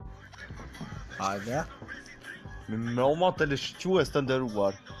Hajde. Me mroma të lëshques të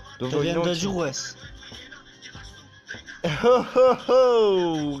nderuar. Të vjen dëgjues. Ho ho ho!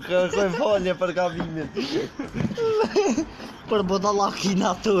 Kërkoj falje për gabimin. Për bodallakin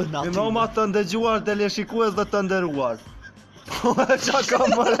atë Me naty. mroma të ndëgjuar të lëshikues dhe të nderuar. Po qa ka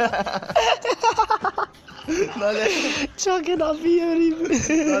mëre? Nale, Qa kena vjerim?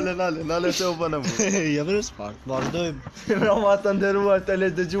 nale se u bënë mu. Ja vërë spart, vazhdojmë. Me mroma të nderuar të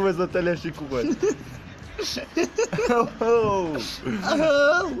dëgjues dhe të lëshikues. Ho ho!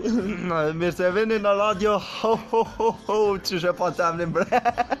 Mirë se vini në radio, ho ho ho ho, që shë pa të emnin bre.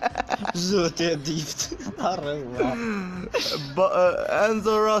 Zëti e dift. Arrëva.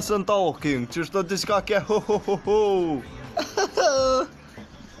 Enzo Russian Talking, që shtë diçka ke ho ho ho ho.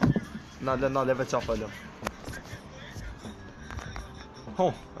 Nale, veç a falem.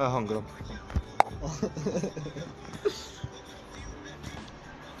 Ho, e hëngrëm.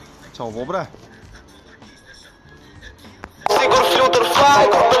 Qa vo bre? Sigur flutër faj,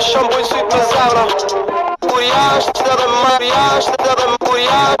 me shambojnë sytë me zemra. Kur jashtë edhe më jashtë edhe më kur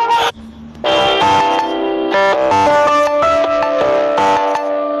jashtë.